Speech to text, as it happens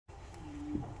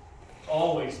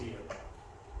always here.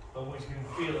 But we can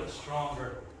feel it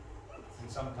stronger than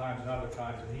sometimes and other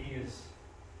times. And He is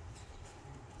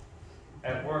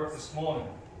at work this morning.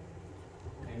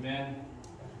 Amen.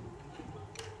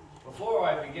 Before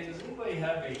I begin, does anybody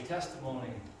have a testimony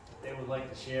that they would like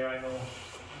to share? I know.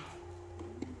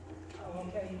 Oh,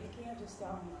 okay. You can't just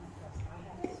stop me because I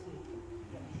have to speak.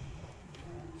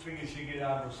 Figure she get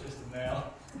out of her system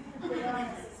now.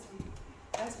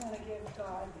 I just want to give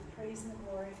God the praise and the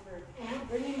glory for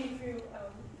bringing me through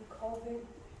the COVID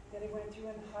that I went through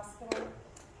in the hospital.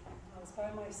 I was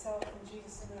by myself, and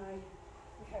Jesus and I,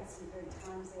 we had some great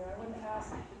times there. I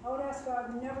would ask God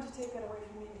never to take that away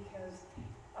from me because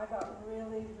I got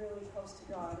really, really close to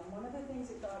God. And one of the things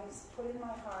that God has put in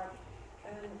my heart,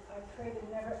 and I pray that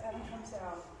never ever comes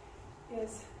out,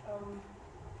 is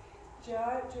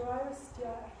Jairus'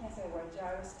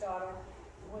 daughter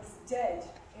was dead,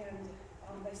 and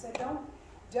they said,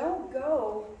 "Don't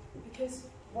go, because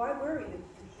why worry?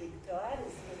 The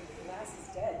lass is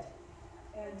dead."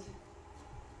 And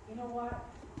you know what?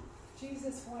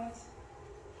 Jesus went.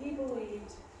 He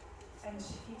believed, and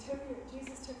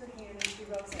Jesus took her hand, and she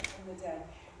rose up from the dead.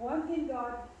 One thing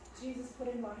Jesus put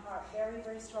in my heart very,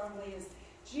 very strongly is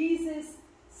Jesus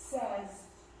says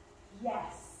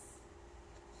yes.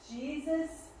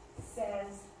 Jesus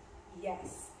says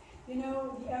yes. You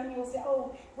know, the enemy will say,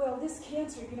 "Oh, well, this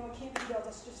cancer, it can't be healed.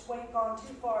 It's just gone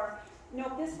too far.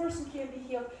 No, this person can't be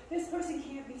healed. This person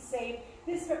can't be saved.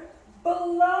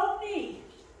 Baloney!"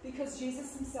 Because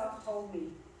Jesus himself told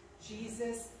me.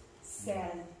 Jesus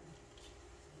said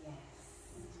yes.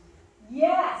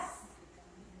 Yes!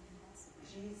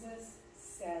 Jesus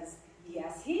says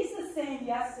yes. He's the same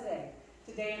yesterday,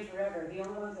 today, and forever. The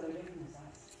only ones that are different is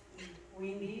us.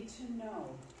 We need to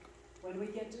know when we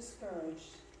get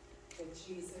discouraged that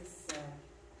Jesus said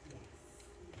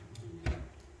yes.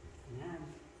 Amen.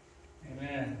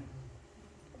 Amen.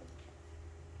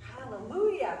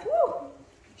 Hallelujah. Woo!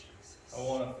 I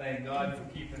want to thank God for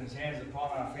keeping His hands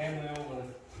upon our family over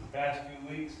the past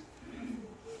few weeks.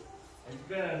 It's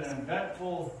been an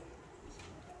eventful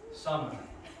summer.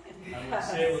 I would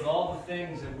say with all the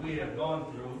things that we have gone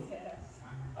through,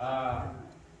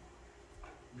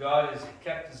 God has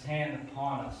kept His hand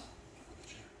upon us.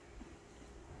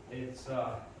 It's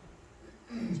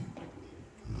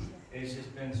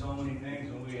just been so many things.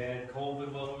 When we had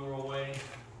COVID while we were away,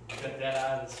 we got that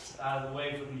out of the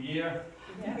way for the year.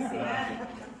 Yes.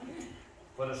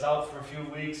 Put us out for a few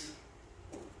weeks.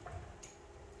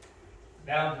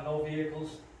 Down to no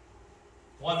vehicles.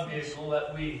 One vehicle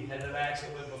that we had an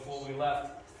accident with before we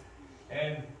left.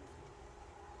 And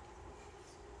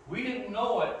we didn't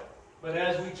know it, but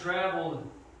as we traveled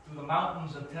through the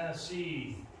mountains of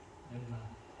Tennessee and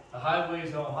the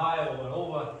highways in Ohio and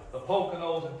over the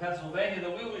Poconos in Pennsylvania,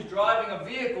 that we was driving a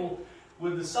vehicle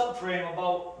with the subframe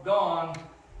about gone,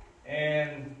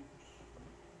 and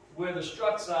where the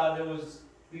struts are, there was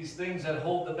these things that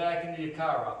hold the back end of your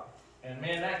car up. And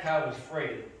man, that car was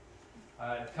freighted.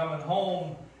 Coming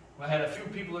home, I had a few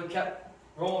people that kept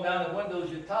rolling down the windows.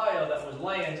 Your tire that was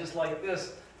laying just like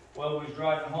this while we was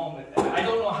driving home. I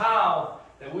don't know how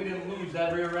that we didn't lose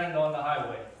that rear end on the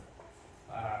highway.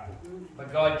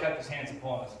 But God kept His hands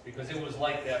upon us, because it was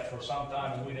like that for some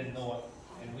time and we didn't know it,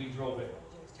 and we drove it.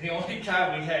 The only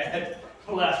car we had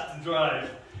left to drive,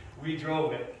 we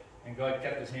drove it, and God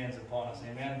kept His hands upon us.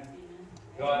 Amen?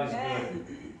 God is good.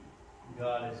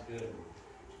 God is good.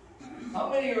 How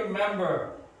many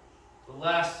remember the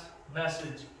last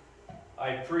message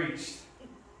I preached?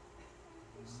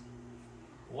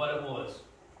 What it was?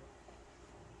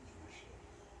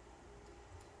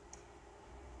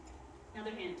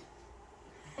 Another hint.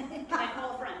 I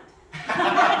call a friend.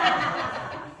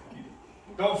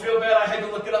 Don't feel bad, I had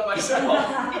to look it up myself.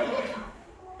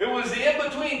 It was the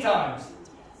in-between times.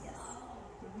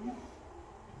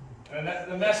 And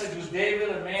the message was David,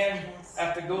 a man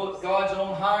after God's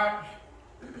own heart.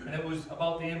 And it was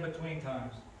about the in-between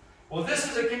times. Well, this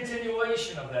is a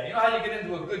continuation of that. You know how you get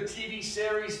into a good TV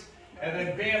series, and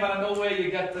then bam, out of nowhere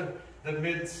you got the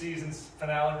mid-season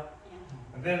finale?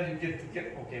 And then you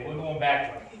get okay, we're going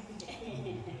back to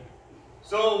it.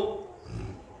 So,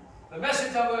 the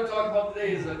message I'm going to talk about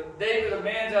today is that David, a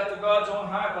man's after God's own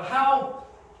heart. But how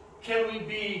can we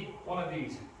be one of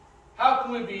these? How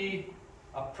can we be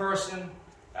a person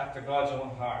after God's own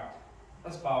heart?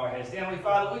 Let's bow our heads. Dear Heavenly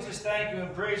Father, we just thank you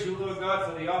and praise you, Lord God,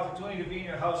 for the opportunity to be in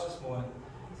your house this morning.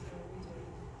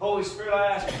 Holy Spirit, I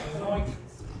ask you to anoint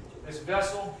this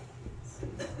vessel.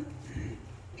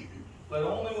 Let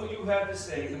only what you have to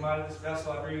say come out of this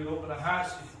vessel. I pray you to open the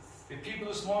hearts of the people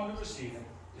this morning to receive it.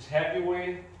 Just have your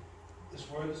way this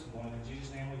word this morning. In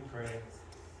Jesus' name we pray.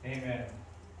 Amen.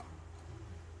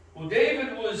 Well,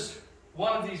 David was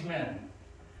one of these men.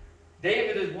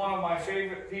 David is one of my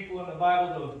favorite people in the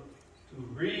Bible to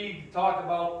read, talk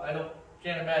about.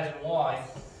 Can't imagine why.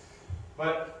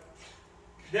 But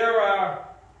there are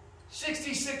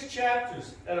 66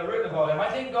 chapters that are written about him. I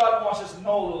think God wants us to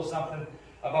know a little something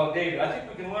about David. I think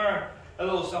we can learn a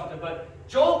little something. But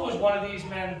Job was one of these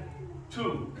men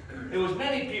too. There was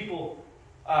many people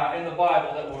in the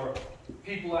Bible that were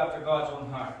people after God's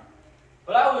own heart.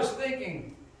 But I was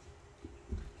thinking,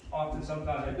 sometimes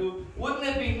I do, wouldn't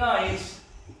it be nice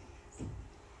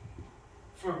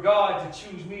for God to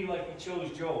choose me like He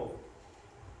chose Job?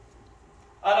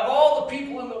 Out of all the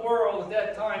people in the world at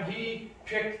that time, He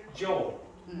picked Job.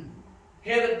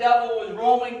 Here the devil was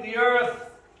roaming the earth,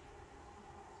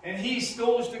 and he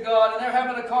goes to God, and they're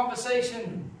having a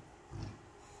conversation.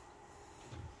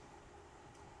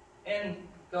 And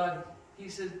God, he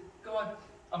said, God,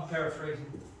 I'm paraphrasing.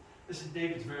 This is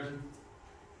David's version.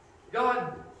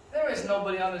 God, there is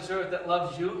nobody on this earth that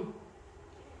loves you.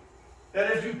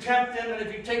 That if you tempt him and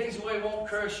if you take his away, won't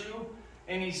curse you.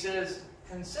 And he says,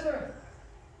 consider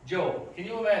Job. Can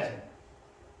you imagine?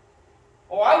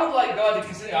 Oh, I would like God to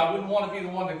consider. I wouldn't want to be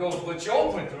the one that goes what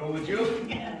Job went through, would you?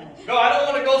 No, I don't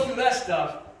want to go through that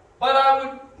stuff. But I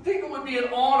would think it would be an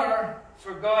honor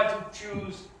for God to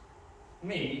choose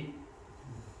me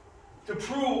to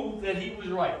prove that He was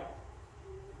right.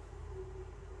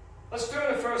 Let's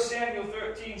turn to 1 Samuel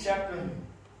 13, chapter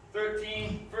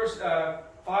 13, verse 5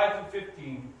 through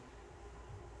 15.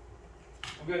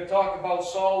 We're going to talk about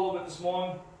Saul a little bit this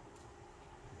morning.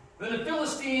 Then the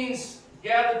Philistines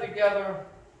gathered together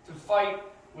to fight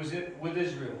with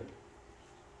Israel.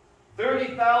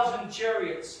 30,000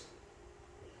 chariots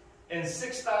and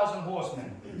 6,000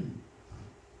 horsemen.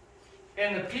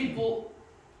 And the people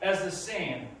as the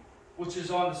sand, which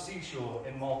is on the seashore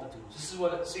in multitudes. This is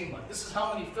what it seemed like. This is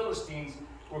how many Philistines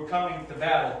were coming to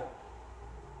battle.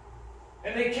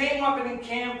 And they came up and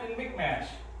encamped in Michmash,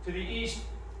 to the east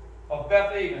of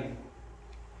Beth-aven.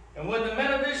 And when the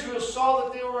men of Israel saw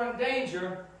that they were in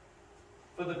danger,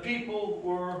 for the people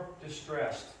were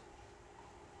distressed.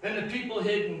 Then the people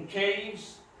hid in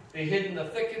caves, they hid in the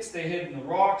thickets, they hid in the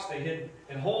rocks, they hid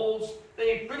in holes.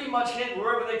 They pretty much hid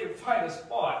wherever they could find a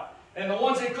spot. And the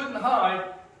ones they couldn't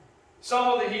hide,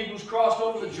 some of the Hebrews crossed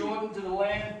over the Jordan to the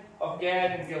land of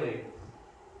Gad and Gilead.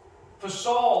 For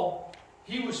Saul,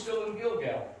 he was still in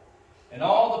Gilgal, and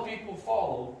all the people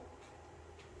followed,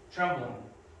 trembling.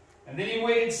 And then he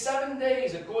waited 7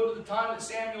 days, according to the time that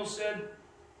Samuel said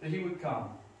that he would come.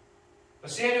 But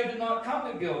Samuel did not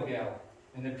come to Gilgal,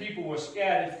 and the people were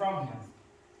scattered from him.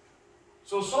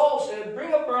 So Saul said,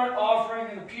 bring a burnt offering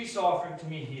and a peace offering to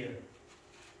me here.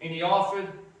 And he offered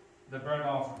the burnt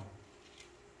offering.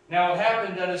 Now it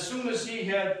happened that as soon as he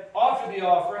had offered the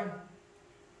offering,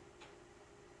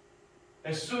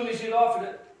 as soon as he had offered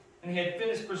it, and he had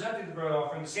finished presenting the burnt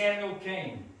offering, Samuel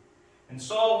came. And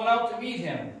Saul went out to meet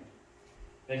him,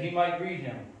 that he might greet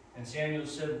him. And Samuel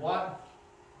said, what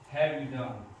have you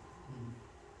done?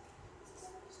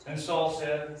 And Saul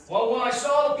said, well, when I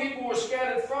saw the people were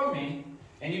scattered from me,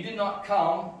 and you did not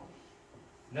come,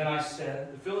 then I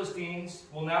said, the Philistines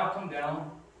will now come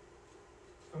down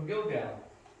from Gilgal.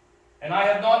 And I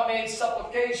have not made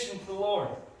supplication to the Lord.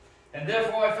 And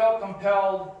therefore I felt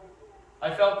compelled,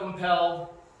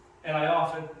 and I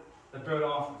offered the burnt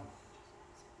offering.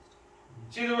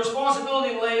 See, the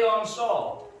responsibility laid on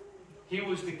Saul. He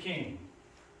was the king.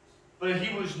 But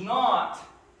he was not.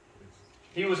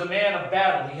 He was a man of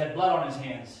battle. He had blood on his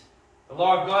hands. The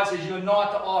law of God says you are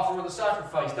not to offer the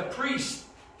sacrifice. The priest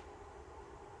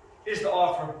is to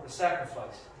offer the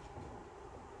sacrifice.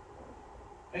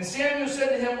 And Samuel said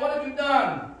to him, what have you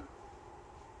done?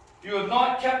 You have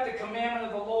not kept the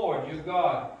commandment of the Lord, your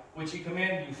God, which He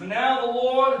commanded you. For now the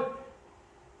Lord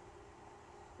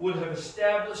would have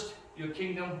established your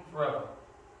kingdom forever.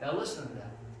 Now listen to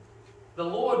that. The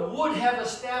Lord would have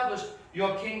established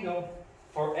your kingdom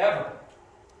forever.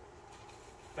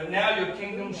 But now your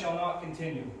kingdom shall not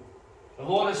continue. The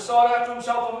Lord has sought after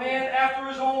Himself a man after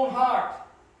His own heart.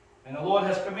 And the Lord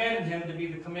has commanded him to be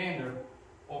the commander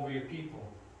over your people.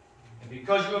 And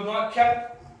because you have not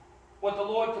kept what the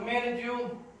Lord commanded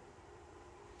you,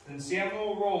 then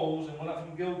Samuel arose and went up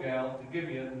from Gilgal to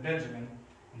Gibeah and Benjamin.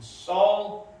 And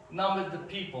Saul numbered the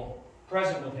people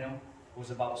present with him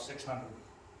was about 600.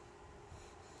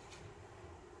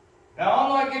 Now, I'm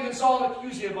not giving Saul an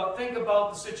excuse here, but think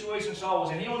about the situation Saul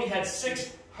was in. He only had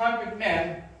 600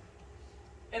 men,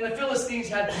 and the Philistines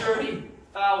had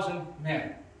 30,000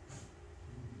 men.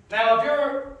 Now, if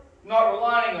you're not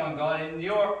relying on God,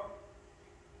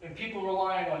 and people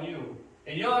relying on you,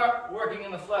 and you're working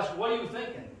in the flesh, what are you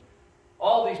thinking?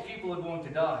 All these people are going to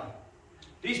die.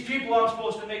 These people I'm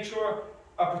supposed to make sure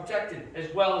are protected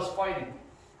as well as fighting.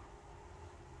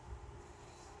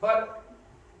 But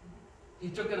he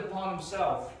took it upon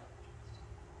himself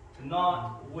to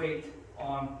not wait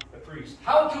on the priest.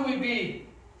 How can we be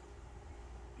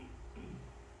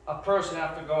a person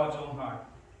after God's own heart?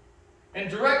 In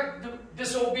direct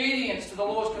disobedience to the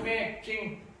Lord's command,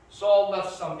 King Saul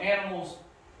left some animals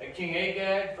at King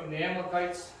Agag from the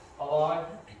Amalekites alive.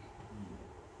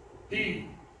 He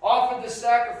offered the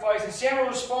sacrifice, and Samuel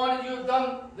responded, "You have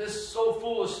done this so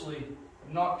foolishly,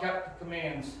 and not kept the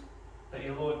commands that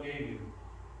your Lord gave you.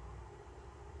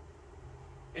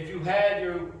 If you had,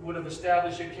 you would have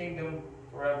established your kingdom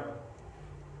forever."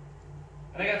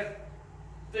 And I got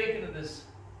thinking of this.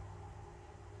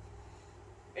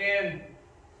 And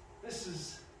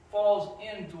this falls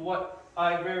into what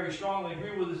I very strongly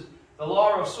agree with, is the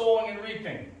law of sowing and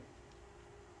reaping.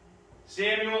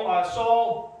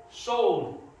 Saul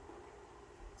sowed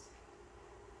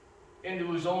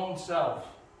into his own self.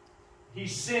 He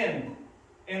sinned,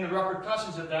 and the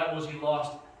repercussions of that was he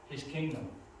lost his kingdom.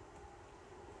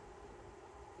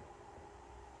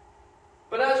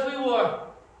 But as we were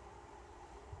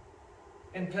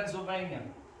in Pennsylvania,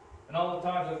 and all the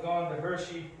times I've gone to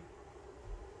Hershey,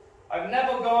 I've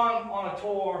never gone on a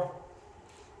tour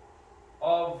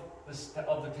of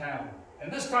the town.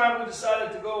 And this time we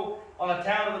decided to go on a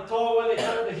town of the tour where they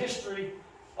covered the history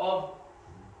of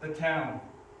the town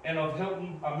and of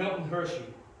Milton Hershey.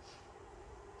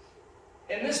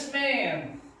 And this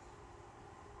man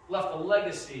left a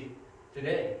legacy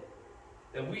today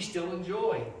that we still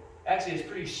enjoy. Actually, it's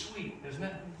pretty sweet, isn't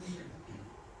it?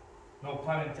 No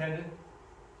pun intended.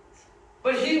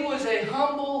 But he was a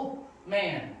humble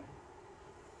man.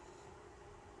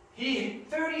 He,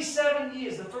 37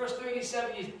 years, the first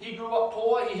 37 years, he grew up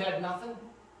poor, he had nothing.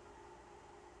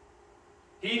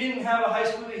 He didn't have a high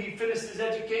school, he finished his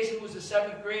education, he was the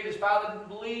 7th grade. His father didn't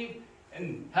believe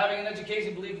in having an education,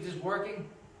 he believed in just working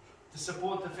to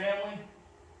support the family.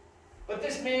 But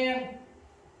this man,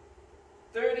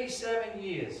 37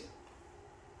 years,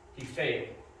 he failed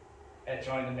at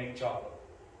trying to make chocolate.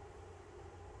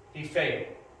 He failed.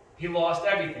 He lost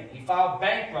everything. He filed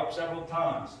bankrupt several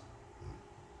times.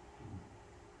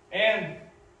 And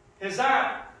his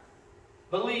aunt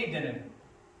believed in him.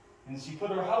 And she put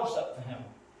her house up for him.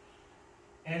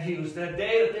 And he was the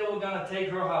day that they were going to take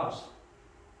her house,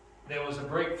 there was a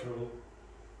breakthrough.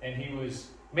 And he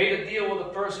made a deal with a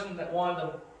person that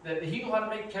that he knew how to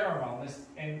make caramel.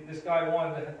 And this guy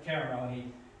wanted to have caramel. And he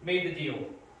made the deal.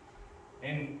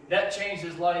 And that changed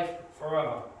his life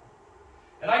forever.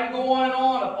 And I can go on and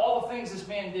on of all the things this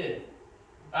man did.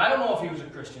 I don't know if he was a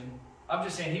Christian. I'm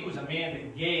just saying he was a man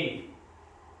that gave.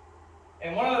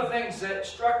 And one of the things that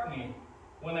struck me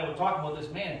when they were talking about this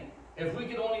man, if we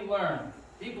could only learn,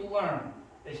 people learn,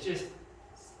 it's just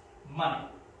money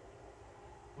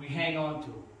we hang on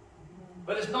to.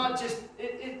 But it's not just,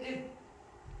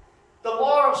 the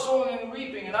law of sowing and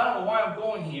reaping, and I don't know why I'm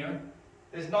going here,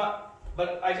 is not,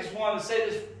 but I just wanted to say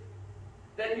this,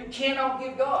 that you can't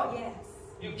outgive God. Yes.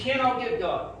 You can't outgive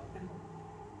God.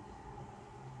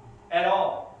 At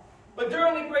all. But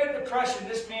during the Great Depression,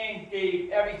 this man gave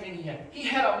everything he had. He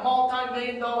had a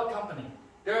multi-million-dollar company.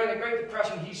 During the Great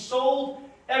Depression, he sold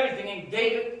everything and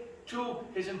gave it to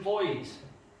his employees.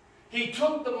 He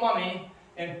took the money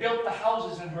and built the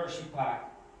houses in Hershey Park,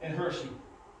 in Hershey,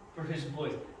 for his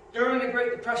employees. During the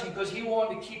Great Depression, because he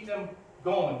wanted to keep them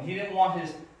going. He didn't want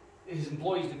his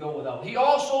employees to go without. He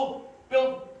also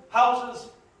built houses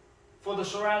for the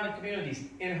surrounding communities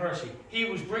in Hershey. He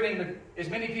was bringing as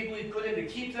many people he could in to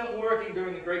keep them working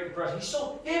during the Great Depression.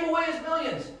 He gave away his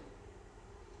millions.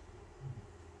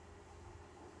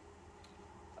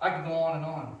 I could go on and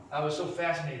on. I was so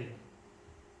fascinated.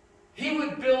 He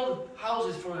would build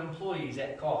houses for employees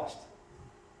at cost.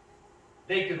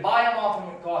 They could buy them off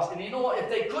him at cost. And you know what? If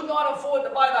they could not afford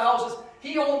to buy the houses,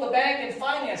 he owned the bank and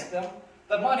financed them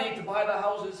the money to buy the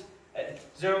houses at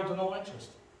 0 to no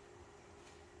interest.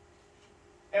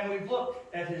 And we look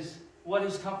at what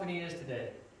his company is today.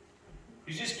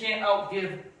 You just can't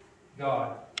outgive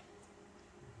God.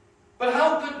 But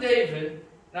how could David,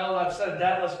 now that I've said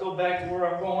that, let's go back to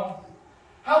where I'm going.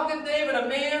 How could David, a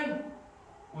man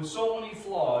with so many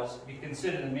flaws, be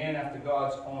considered a man after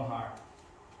God's own heart?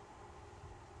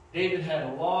 David had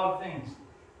a lot of things.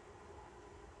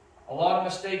 A lot of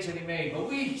mistakes that he made. But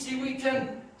we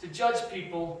tend to judge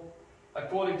people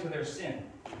according to their sin.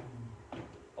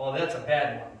 Oh, that's a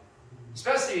bad one.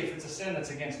 Especially if it's a sin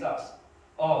that's against us.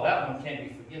 Oh, that one can't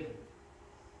be forgiven.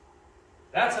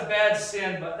 That's a bad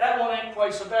sin, but that one ain't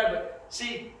quite so bad. But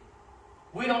See,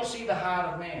 we don't see the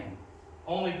heart of man.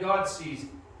 Only God sees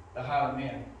the heart of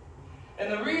man.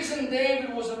 And the reason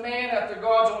David was a man after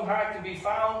God's own heart can be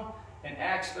found in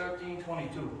Acts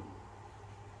 13:22.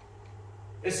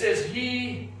 It says,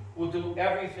 he will do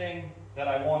everything that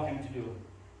I want him to do.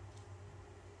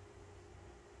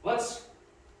 Let's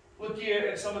look here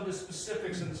at some of the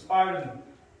specifics that inspired him.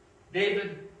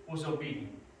 David was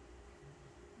obedient.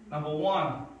 Number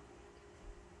one,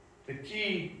 the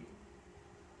key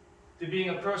to being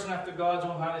a person after God's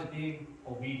own heart is being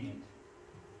obedient.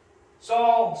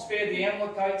 Saul spared the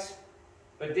Amalekites,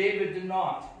 but David did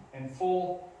not, in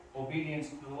full obedience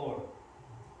to the Lord.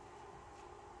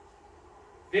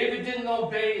 David didn't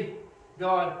obey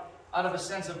God out of a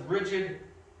sense of rigid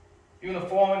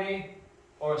uniformity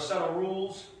or a set of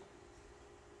rules,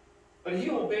 but he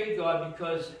obeyed God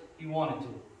because he wanted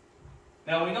to.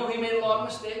 Now we know he made a lot of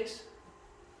mistakes,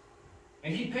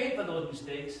 and he paid for those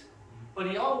mistakes, but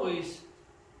he always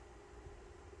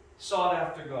sought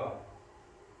after God.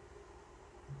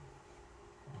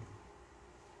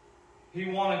 He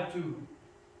wanted to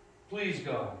please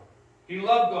God. He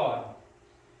loved God.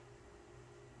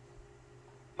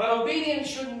 But obedience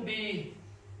shouldn't be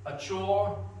a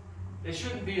chore. It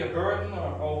shouldn't be a burden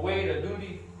or a weight, a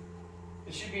duty.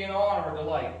 It should be an honor or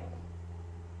delight.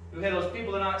 We have those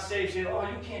people that aren't saved say, oh,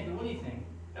 you can't do anything.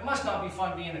 It must not be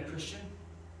fun being a Christian.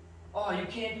 Oh, you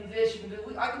can't do this, you can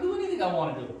do I can do anything I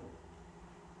want to do.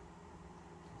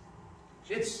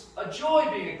 It's a joy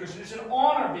being a Christian. It's an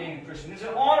honor being a Christian. It's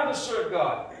an honor to serve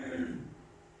God.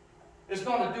 It's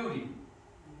not a duty.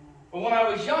 But when I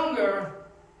was younger,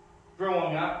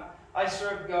 growing up, I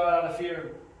served God out of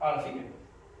fear. Out of fear.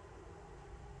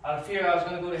 Out of fear I was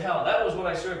going to go to hell. That was what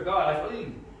I served God. I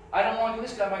believed. I don't want to do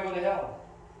this, I might go to hell.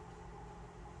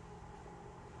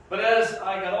 But as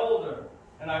I got older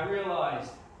and I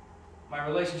realized my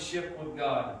relationship with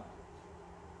God,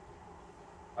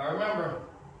 I remember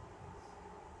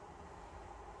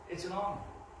it's an honor.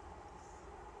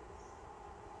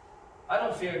 I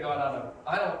don't fear God out of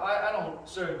I don't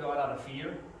serve God out of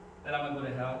fear that I'm going to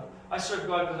go to hell. I serve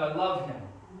God because I love Him.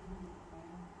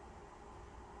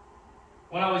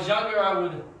 When I was younger,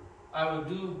 I would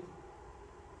do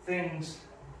things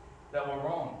that were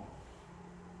wrong.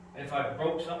 If I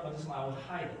broke something, I would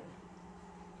hide it.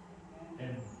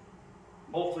 And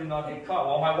hopefully not get caught.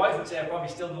 Well, my wife would say I probably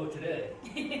still do it today.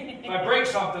 If I break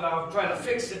something, I would try to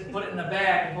fix it and put it in the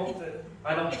bag and hope that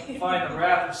I don't find the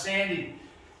wrath of Sandy.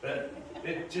 That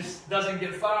it just doesn't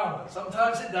get found.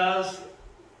 Sometimes it does.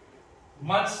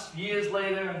 Months, years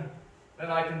later, and then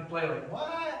I can play like, what?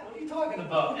 What are you talking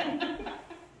about?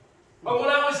 But when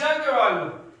I was younger, I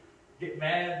would get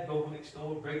mad, go next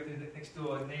door, break the next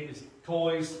door neighbor's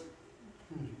toys.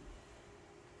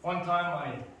 One time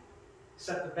I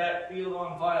set the backfield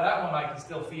on fire. That one I can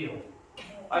still feel.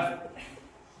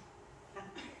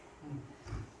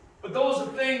 But those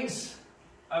are things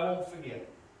I won't forget.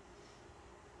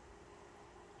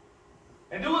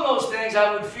 And doing those things,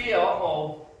 I would feel,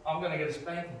 uh-oh, I'm going to get a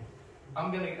spanking.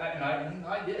 And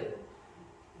I did.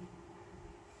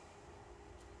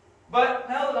 But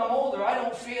now that I'm older, I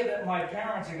don't fear that my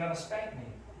parents are going to spank me.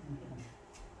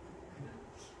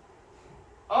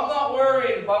 I'm not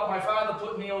worried about my father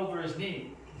putting me over his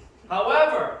knee.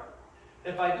 However,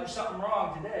 if I do something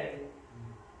wrong today,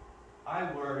 I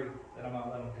worry that I'm going to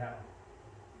let him down.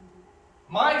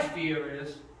 My fear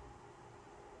is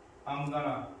I'm going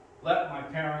to let my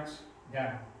parents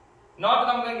down. Not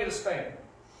that I'm going to get a spanking.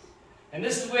 And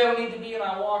this is where we need to be in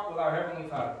our walk with our Heavenly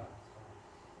Father.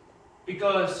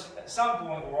 Because at some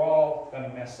point we're all going to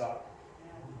mess up.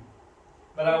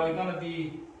 But are we going to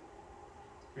be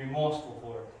remorseful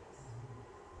for it?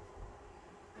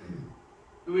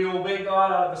 Do we obey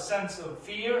God out of a sense of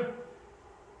fear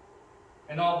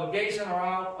and obligation, or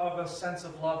out of a sense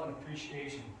of love and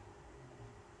appreciation?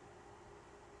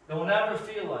 Don't ever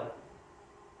feel like,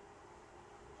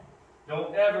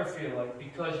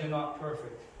 because you're not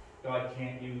perfect, God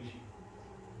can't use you.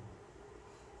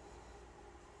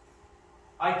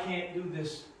 I can't do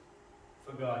this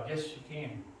for God. Yes, you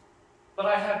can. But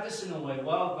I have this in a way.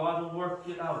 Well, God will work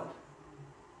it out.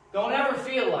 Don't ever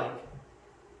feel like.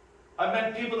 I've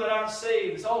met people that aren't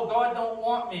saved. It's, oh, God don't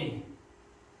want me.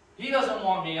 He doesn't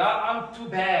want me. I'm too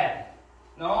bad.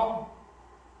 No.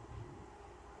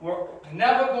 We're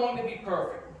never going to be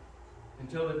perfect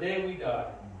until the day we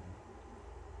die.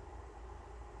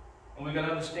 And we've got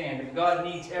to understand that God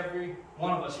needs every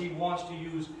one of us. He wants to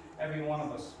use every one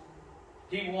of us.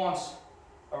 He wants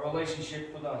a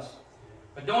relationship with us.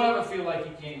 But don't ever feel like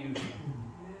He can't use you.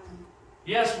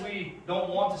 Yes, we don't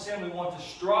want to sin. We want to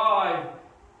strive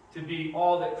to be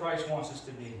all that Christ wants us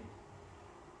to be.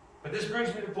 But this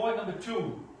brings me to point number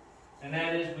 2, and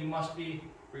that is we must be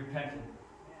repentant.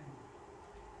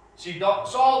 See,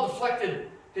 Saul deflected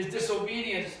his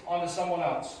disobedience onto someone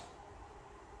else.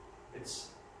 It's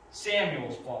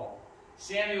Samuel's fault.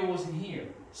 Samuel wasn't here.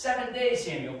 7 days,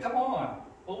 Samuel, come on.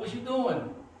 What was you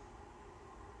doing?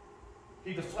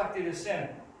 He deflected his sin.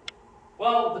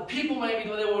 Well, the people maybe,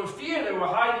 they were in fear. They were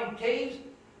hiding in caves.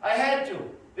 I had to.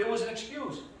 There was an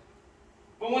excuse.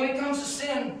 But when it comes to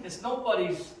sin, it's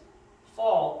nobody's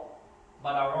fault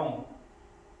but our own.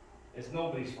 It's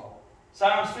nobody's fault.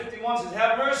 Psalms 51 says,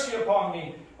 have mercy upon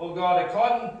me, O God,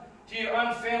 according to your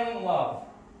unfailing love,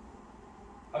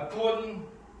 according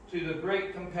to the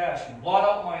great compassion. Blot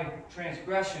out my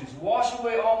transgressions. Wash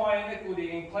away all my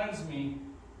iniquity and cleanse me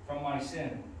from my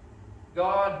sin.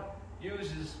 God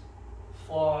uses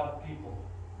flawed people,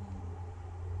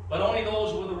 but only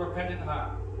those with a repentant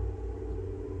heart.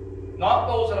 Not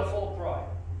those that are full of pride.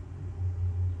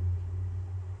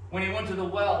 When he went to the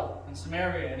well in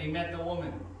Samaria and he met the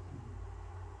woman,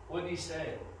 what did he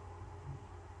say?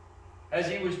 As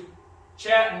he was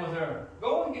chatting with her,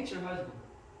 go and get your husband.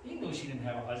 He knew she didn't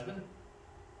have a husband.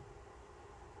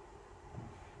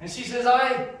 And she says,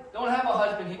 I don't have a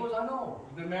husband. He goes, I know.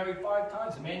 You've been married 5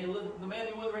 times. The man you're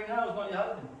with right now is not your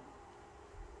husband.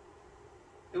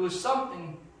 It was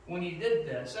something when he did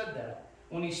that, said that,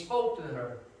 when he spoke to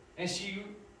her, and she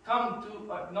come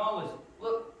to acknowledge,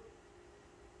 look,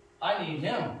 I need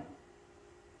him.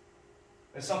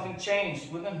 There's something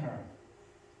changed within her.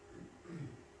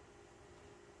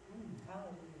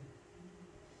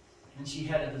 And she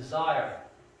had a desire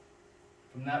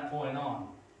from that point on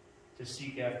to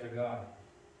seek after God.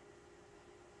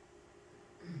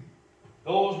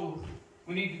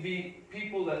 We need to be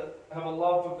people that have a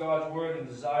love for God's word and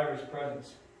desire his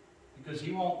presence. Because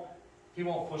he won't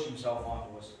push himself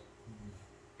onto us.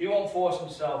 He won't force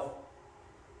himself.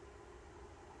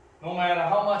 No matter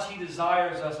how much he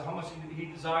desires us, how much he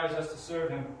desires us to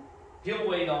serve him, he'll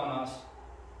wait on us.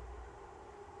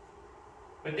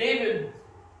 But David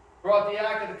brought the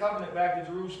Ark of the Covenant back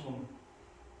to Jerusalem.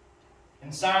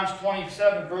 In Psalms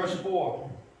 27, verse 4,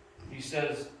 he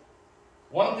says,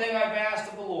 one thing I've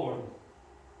asked of the Lord,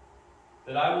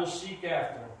 that I will seek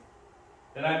after,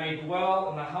 that I may dwell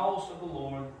in the house of the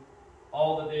Lord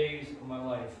all the days of my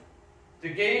life. To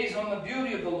gaze on the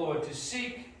beauty of the Lord, to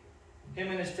seek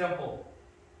him in his temple.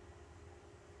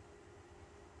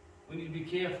 We need to be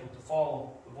careful to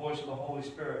follow the voice of the Holy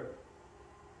Spirit.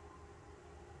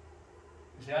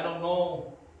 You say, I don't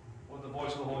know what the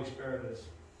voice of the Holy Spirit is.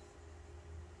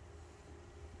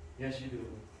 Yes, you do.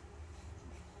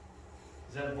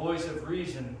 It's that voice of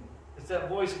reason. It's that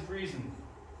voice of reason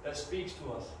that speaks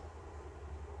to us.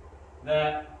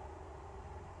 That,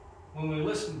 when we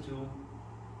listen to,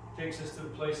 takes us to the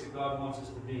place that God wants us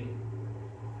to be.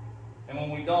 And when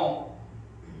we don't,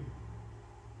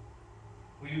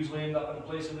 we usually end up in a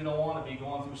place that we don't want to be,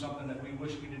 going through something that we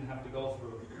wish we didn't have to go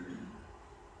through.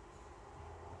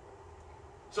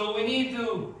 So we need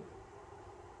to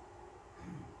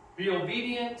be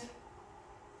obedient.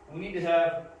 We need to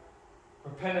have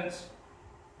repentance.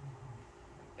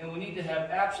 And we need to have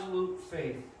absolute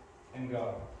faith in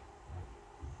God.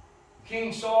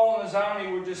 King Saul and his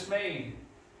army were dismayed,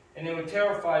 and they were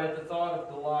terrified at the thought of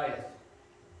Goliath.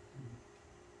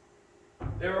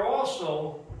 They were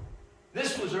also,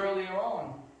 this was earlier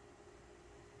on,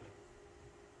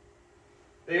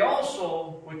 they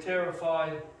also were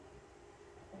terrified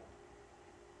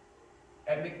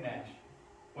at Michmash,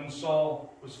 when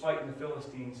Saul was fighting the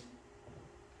Philistines.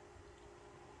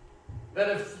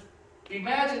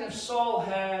 Imagine if Saul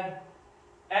had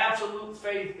absolute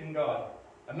faith in God.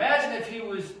 Imagine if he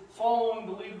was following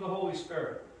the lead of the Holy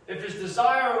Spirit. If his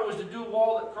desire was to do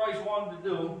all that Christ wanted to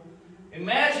do,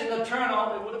 imagine the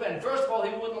turnout it would have been. First of all,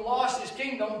 he wouldn't have lost his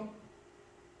kingdom.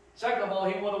 Second of all,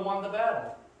 he would have won the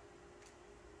battle.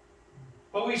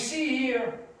 But we see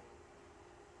here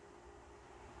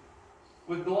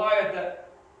with Goliath that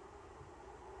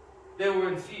they were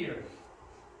in fear.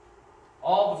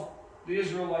 All the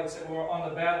Israelites that were on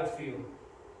the battlefield.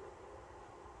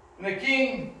 And the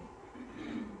king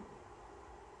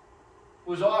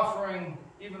was offering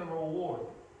even a reward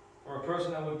for a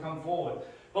person that would come forward.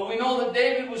 But we know that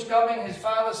David was coming. His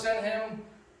father sent him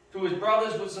to his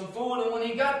brothers with some food. And when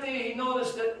he got there, he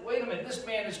noticed that, wait a minute, this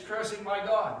man is cursing my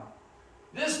God.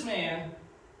 This man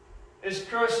is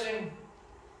cursing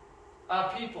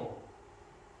our people.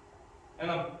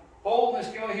 And a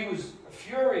boldness came out. He was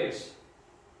furious.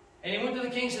 And he went to the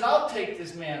king and said, I'll take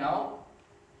this man out.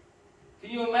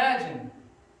 Can you imagine?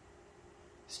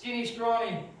 Skinny,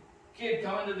 scrawny kid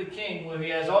coming to the king where he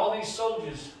has all these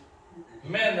soldiers,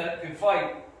 men that can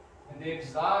fight. And David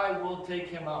says, I will take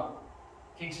him out.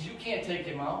 The king says, you can't take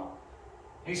him out.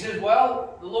 And he says,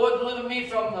 well, the Lord delivered me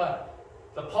from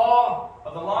the paw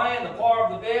of the lion, the paw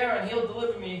of the bear, and he'll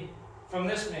deliver me from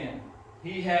this man.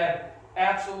 He had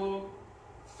absolute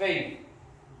faith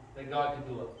that God could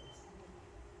do it.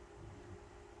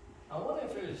 I wonder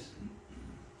if it was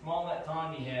from all that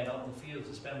time he had out in the fields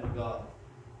to spend with God.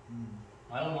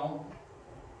 I don't know.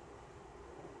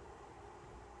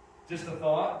 Just a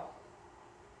thought.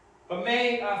 But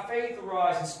may our faith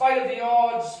arise in spite of the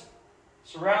odds,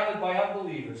 surrounded by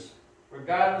unbelievers,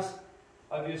 regardless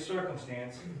of your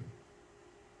circumstance.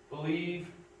 Believe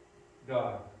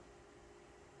God.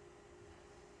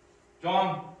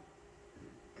 John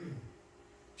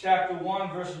chapter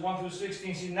 1, verses 1 through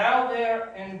 16. See, now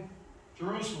there in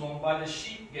Jerusalem by the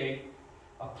sheep gate,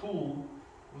 a pool,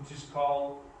 which is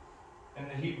called in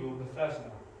the Hebrew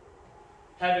Bethesda,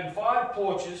 having 5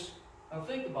 porches. Now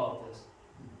think about this.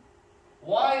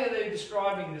 Why are they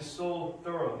describing this so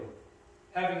thoroughly?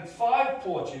 Having 5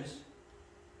 porches,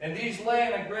 and these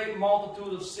lay in a great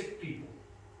multitude of sick people.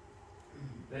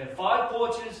 They have 5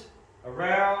 porches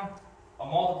around a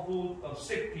multitude of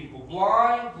sick people,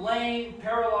 blind, lame,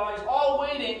 paralyzed, all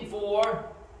waiting for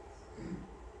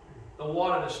the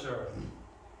water to stir.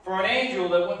 For an angel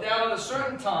that went down at a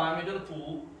certain time into the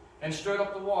pool and stirred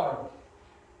up the water.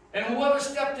 And whoever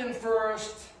stepped in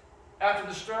first after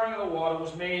the stirring of the water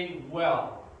was made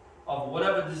well of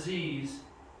whatever disease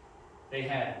they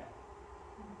had.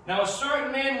 Now a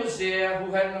certain man was there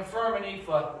who had an infirmity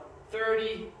for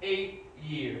 38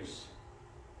 years.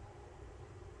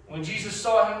 When Jesus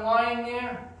saw him lying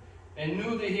there and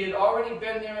knew that he had already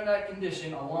been there in that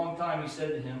condition a long time, he said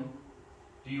to him,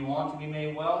 do you want to be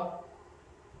made well?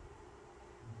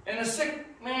 And the sick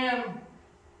man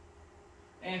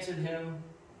answered him,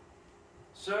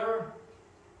 Sir,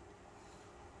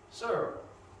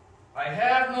 I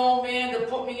have no man to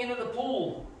put me into the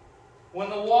pool when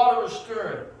the water is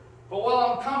stirred. But while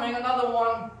I'm coming, another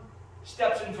one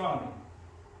steps in front of me.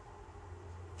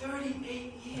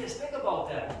 38 years. Think about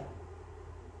that.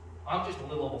 I'm just a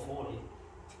little over 40.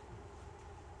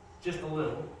 Just a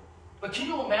little. But can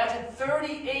you imagine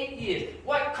 38 years?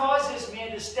 What caused this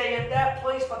man to stay at that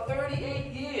place for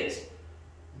 38 years?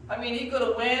 I mean, he could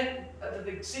have went to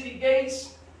the city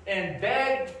gates and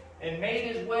begged and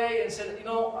made his way and said, you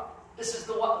know, this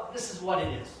is what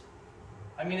it is.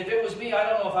 I mean, if it was me, I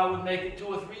don't know if I would make it 2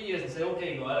 or 3 years and say,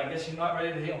 okay, God, I guess you're not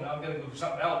ready to heal me. I'm going to do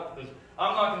something else because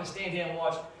I'm not going to stand here and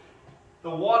watch the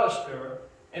water stir.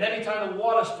 And every time the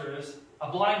water stirs,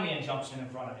 a blind man jumps in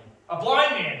front of me. A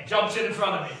blind man jumps in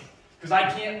front of me because I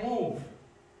can't move.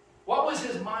 What was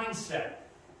his mindset?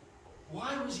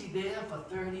 Why was he there for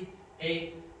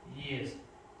 38 years?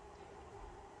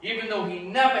 Even though he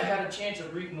never had a chance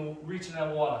of reaching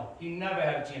that water. He never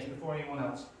had a chance before anyone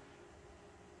else.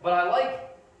 But I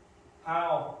like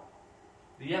how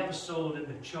the episode in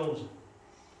The Chosen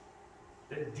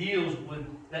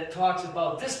that talks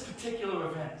about this particular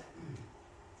event,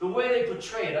 the way they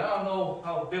portray it. I don't know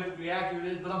how biblically accurate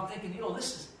it is, but I'm thinking, you know,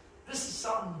 this is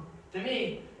something to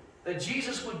me that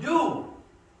Jesus would do.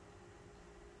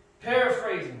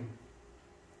 Paraphrasing.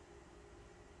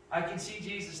 I can see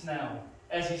Jesus now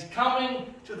as he's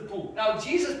coming to the pool. Now,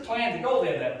 Jesus planned to go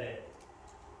there that day.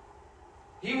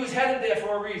 He was headed there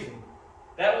for a reason.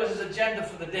 That was his agenda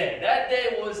for the day. That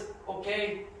day was,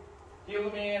 okay, heal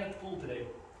the man at the pool today.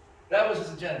 That was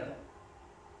his agenda.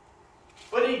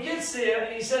 But he gets there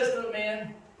and he says to the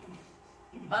man,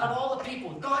 out of all the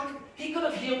people, God, he could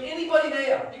have healed anybody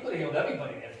there. He could have healed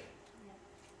everybody there.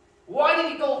 Why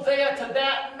did he go there to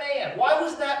that man? Why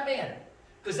was that man?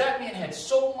 Because that man had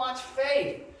so much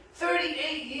faith.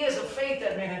 38 years of faith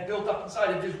that man had built up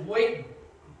inside him,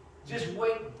 just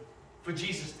waiting for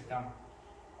Jesus to come.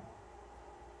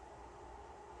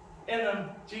 And then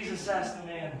Jesus asked the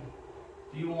man,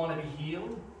 do you want to be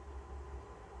healed?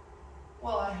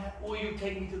 Well, will you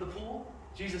take me to the pool?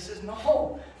 Jesus says,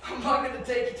 no, I'm not going to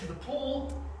take you to the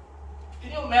pool.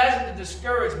 Can you imagine the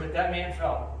discouragement that man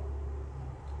felt?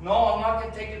 No, I'm not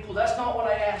going to take you to the pool. That's not what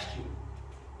I asked you.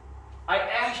 I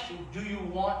asked you, do you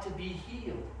want to be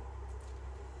healed?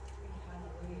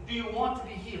 Do you want to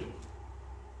be healed?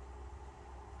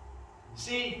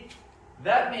 See,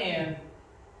 that man,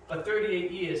 for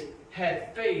 38 years,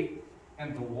 had faith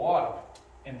in the water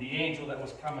and the angel that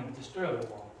was coming to stir the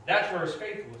water. That's where his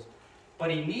faith was.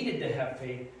 But he needed to have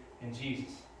faith in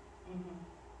Jesus. Mm-hmm.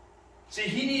 See,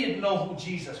 he needed to know who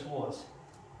Jesus was.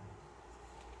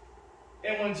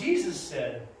 And when Jesus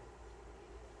said,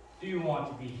 do you want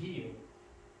to be healed?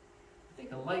 I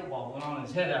think a light bulb went on in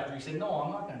his head after he said, no,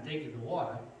 I'm not going to take you to the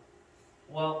water.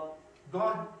 Well,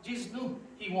 Jesus knew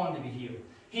he wanted to be healed.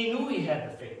 He knew he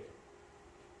had the faith.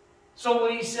 So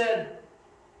when he said,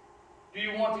 do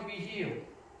you want to be healed?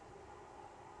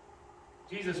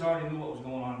 Jesus already knew what was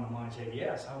going on in the mind. He said,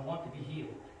 yes, I want to be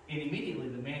healed. And immediately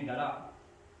the man got up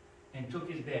and took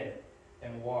his bed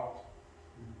and walked.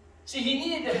 See, he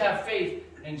needed to have faith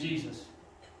in Jesus.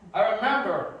 I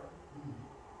remember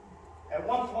at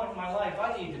one point in my life,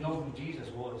 I needed to know who Jesus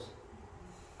was.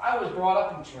 I was brought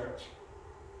up in church.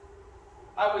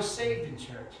 I was saved in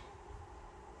church.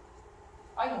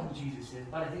 I know who Jesus is,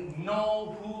 but I didn't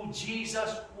know who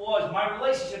Jesus was. My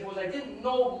relationship was I didn't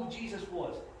know who Jesus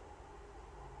was.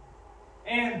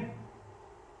 And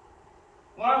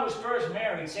when I was first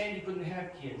married, Sandy couldn't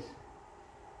have kids.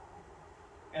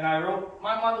 And I wrote,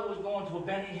 my mother was going to a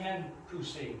Benny Hinn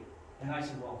crusade. And I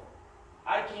said, well,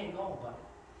 I can't go, but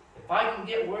if I can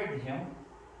get word to him,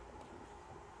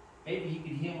 maybe he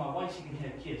can heal my wife, she can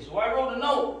have kids. So I wrote a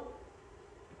note.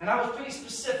 And I was pretty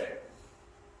specific.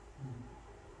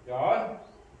 God,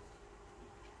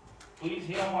 please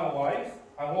heal my wife.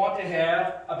 I want to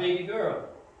have a baby girl.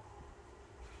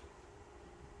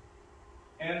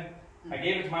 And I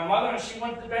gave it to my mother, and she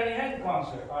went to the Benny Hinn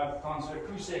concert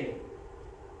crusade.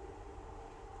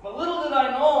 But little did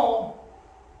I know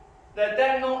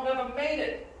that note never made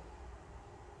it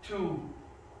to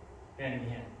Benny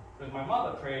Hinn. Because my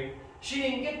mother prayed. She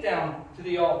didn't get down to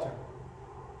the altar.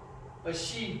 But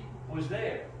she was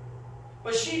there.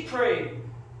 But she prayed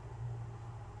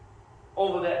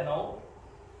over that note.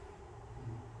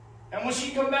 And when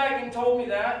she come back and told me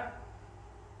that,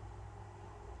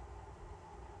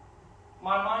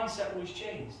 my mindset was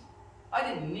changed. I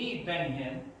didn't need Benny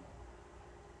Hinn.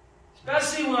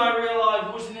 Especially when I realized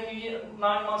it wasn't even 9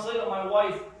 months later, my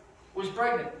wife was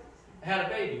pregnant. Had a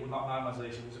baby. Well, not 9 months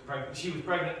later, she was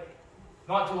pregnant.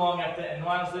 Not too long after that, and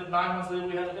 9 months later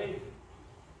we had a baby.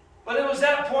 But it was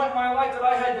that point in my life that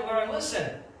I had to learn,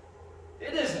 listen,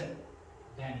 it isn't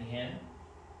Benny Hinn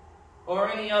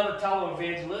or any other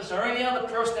televangelist or any other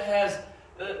person that has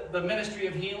the ministry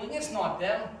of healing. It's not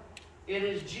them. It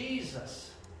is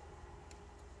Jesus.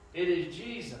 It is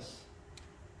Jesus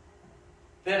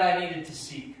that I needed to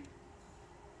seek.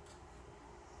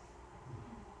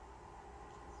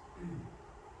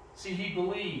 See, he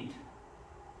believed.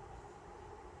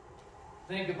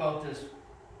 Think about this.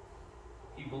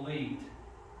 He believed.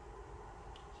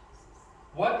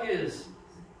 What is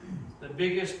the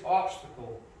biggest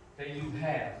obstacle that you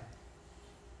have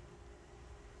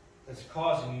that's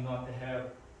causing you not to have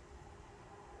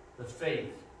the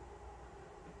faith?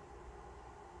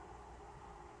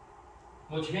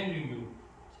 What's hindering you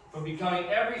from becoming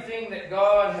everything that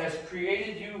God has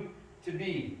created you to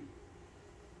be?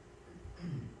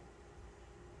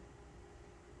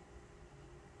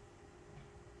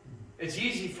 It's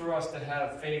easy for us to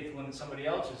have faith when it's somebody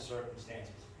else's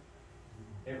circumstances.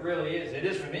 It really is. It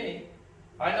is for me.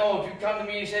 I know if you come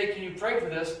to me and say, can you pray for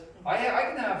this? I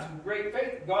can have some great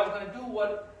faith. God's going to do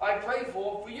what I pray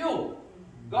for you.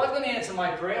 God's going to answer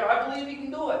my prayer. I believe he can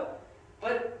do it.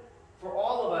 But for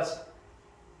all of us,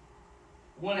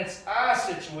 when it's our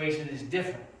situation, it's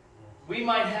different. We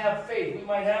might have faith. We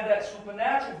might have that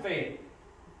supernatural faith.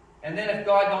 And then if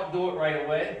God don't do it right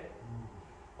away,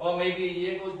 or maybe a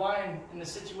year goes by and the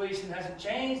situation hasn't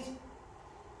changed,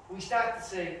 we start to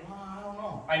say, oh, I don't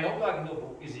know. I know God can do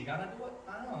it, but is he going to do it?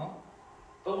 I don't know.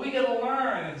 But we got to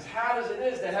learn, as hard as it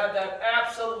is, to have that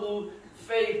absolute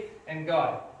faith in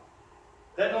God.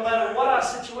 That no matter what our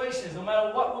situation is, no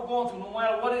matter what we're going through, no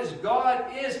matter what it is, God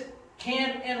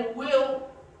can and will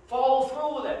follow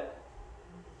through with it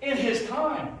in his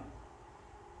time.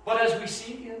 But as we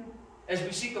seek him, as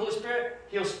we seek the Holy Spirit,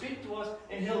 he'll speak to us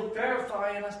and he'll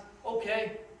verify in us,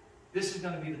 okay, this is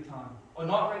going to be the time. Or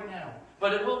not right now,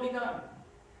 but it will be done.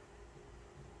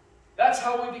 That's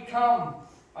how we become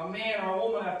a man or a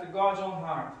woman after God's own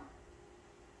heart.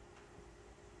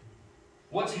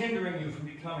 What's hindering you from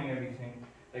becoming everything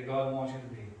that God wants you to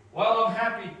be? Well, I'm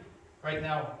happy right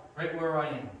now, right where I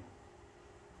am.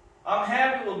 I'm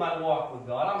happy with my walk with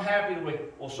God. I'm happy the way,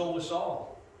 well, so was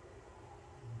Saul.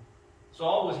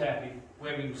 Saul was happy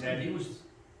where he was at. He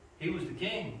was the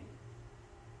king.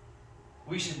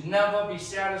 We should never be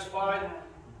satisfied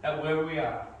at where we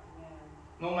are.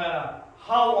 No matter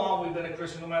how long we've been a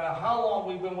Christian, no matter how long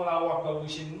we've been with our walk with God, we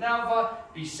should never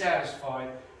be satisfied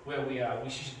where we are. We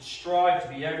should strive to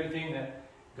be everything that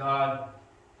God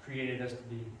created us to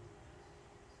be.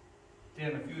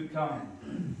 Tim, if you would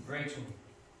come, Rachel,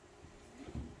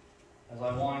 as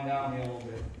I wind down here a little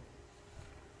bit.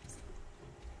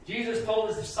 Jesus told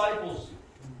his disciples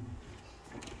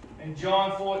in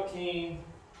John 14,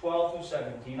 12 through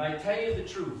 17, I tell you the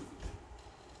truth.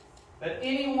 that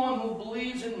anyone who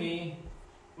believes in me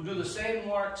will do the same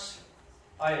works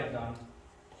I have done,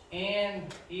 and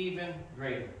even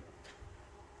greater.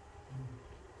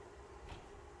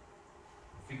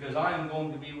 Because I am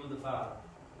going to be with the Father.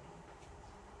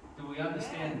 Do we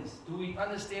understand this? Do we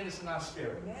understand this in our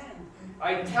spirit? Amen.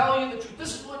 I tell you the truth.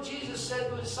 This is what Jesus said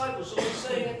to his disciples, so he's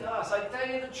saying it to us. I tell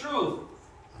you the truth,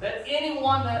 that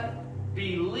anyone that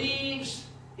believes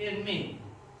in me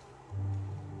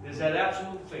is that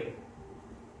absolute faith,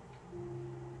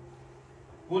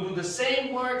 will do the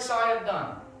same works I have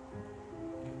done,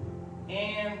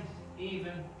 and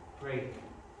even greater.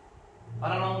 I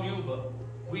don't know you, but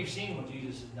we've seen what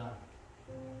Jesus has done.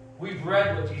 We've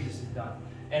read what Jesus has done.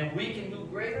 And we can do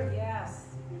greater. Yes.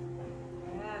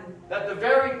 Amen. That the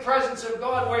very presence of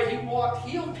God where he walked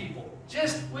healed people.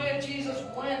 Just where Jesus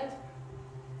went.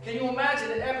 Can you imagine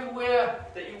that everywhere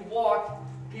that you walked,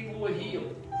 people were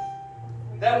healed?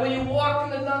 That when you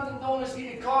walk into Dunkin' Donuts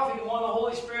eating coffee, and when the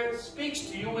Holy Spirit speaks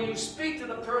to you, when you speak to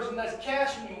the person that's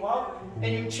cashing you out,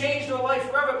 and you change their life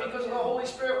forever because of the Holy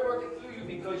Spirit working through you,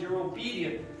 because you're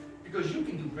obedient, because you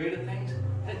can do greater things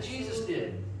than Jesus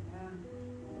did.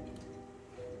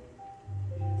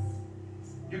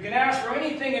 You can ask for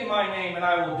anything in my name and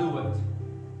I will do it.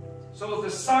 So that the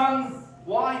Son,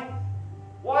 why?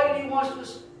 Why did he want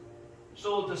this?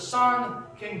 So that the Son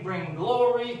can bring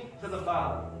glory to the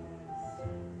Father.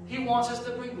 He wants us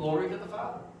to bring glory to the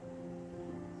Father.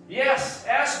 Yes,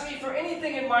 ask me for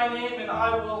anything in my name and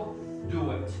I will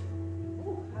do it.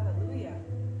 Ooh, hallelujah.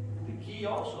 The key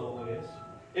also is,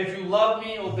 if you love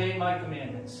me, obey my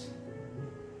commandments.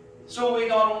 So we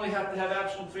not only have to have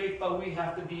absolute faith, but we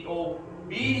have to be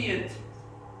obedient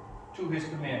to his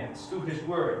commandments, to his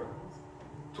word,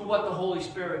 to what the Holy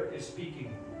Spirit is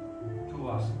speaking to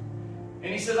us.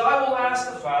 And he says, I will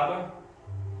ask the Father,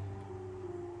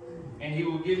 and he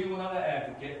will give you another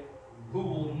advocate who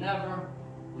will never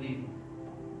leave you.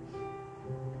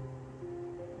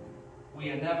 We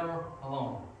are never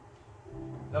alone.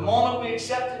 The moment we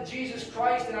accepted Jesus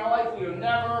Christ in our life, we are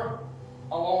never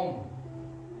alone.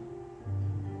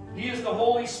 He is the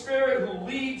Holy Spirit who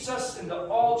leads us into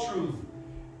all truth.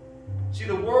 See,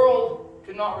 the world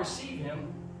cannot receive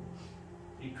him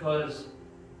because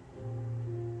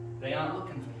they aren't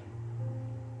looking for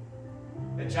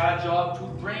him. It's our job to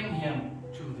bring him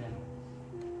to them.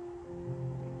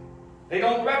 They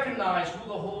don't recognize who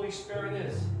the Holy Spirit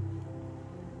is.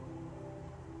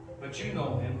 But you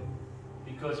know him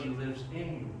because he lives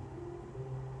in you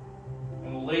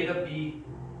and will later be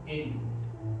in you.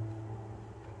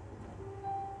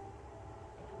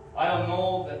 I don't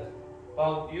know that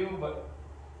about you, but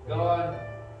God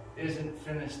isn't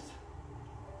finished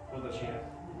with us yet.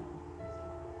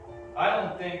 I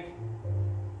don't think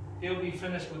he'll be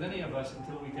finished with any of us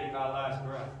until we take our last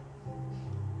breath.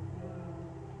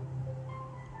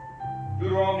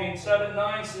 Deuteronomy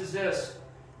 7:9 says this,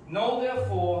 know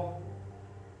therefore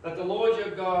that the Lord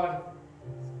your God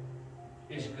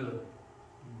is good.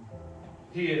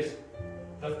 He is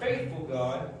the faithful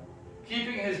God,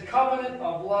 keeping his covenant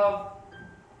of love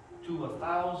to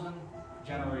 1,000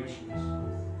 generations.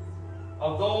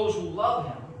 Of those who love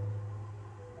him,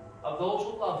 of those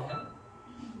who love him,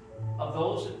 of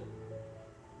those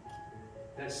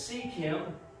that seek him,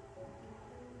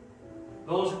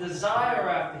 those that desire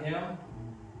after him.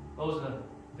 Those are the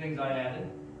things I added.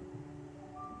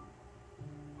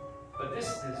 But this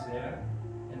is there,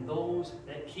 and those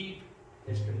that keep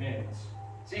his commandments.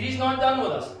 See, he's not done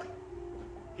with us.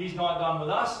 He's not done with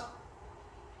us.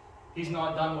 He's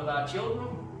not done with our children.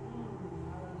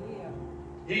 Hallelujah.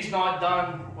 He's not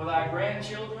done with our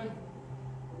grandchildren.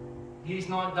 He's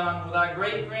not done with our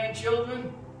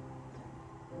great-grandchildren.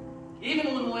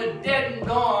 Even when we're dead and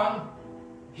gone,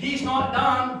 he's not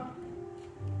done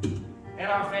in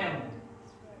our family.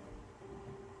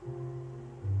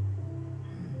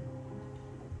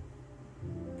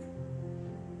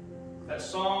 That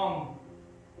song,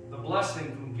 The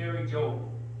Blessing from Carrie Job,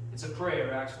 it's a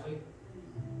prayer actually.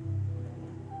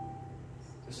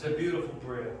 It's a beautiful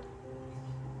prayer.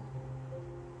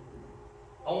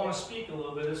 I want to speak a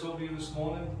little bit of this over you this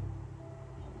morning.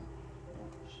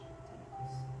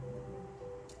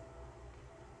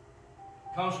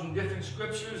 Comes from different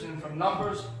scriptures and from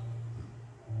Numbers. It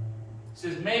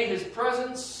says, may his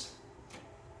presence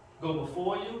go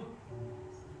before you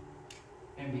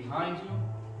and behind you.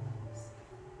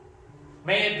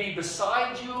 May it be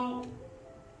beside you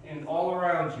and all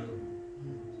around you.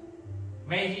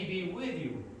 May he be with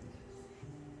you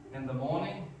in the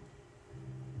morning,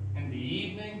 in the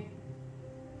evening,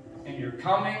 and you're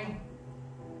coming,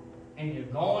 and you're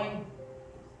going,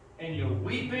 and you're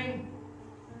weeping,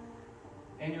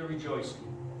 and you're rejoicing.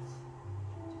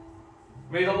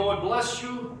 May the Lord bless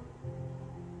you.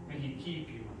 May He keep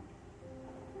you.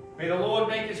 May the Lord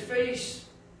make His face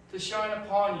to shine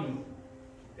upon you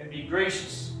and be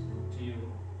gracious to you.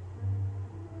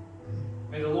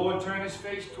 May the Lord turn His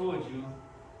face towards you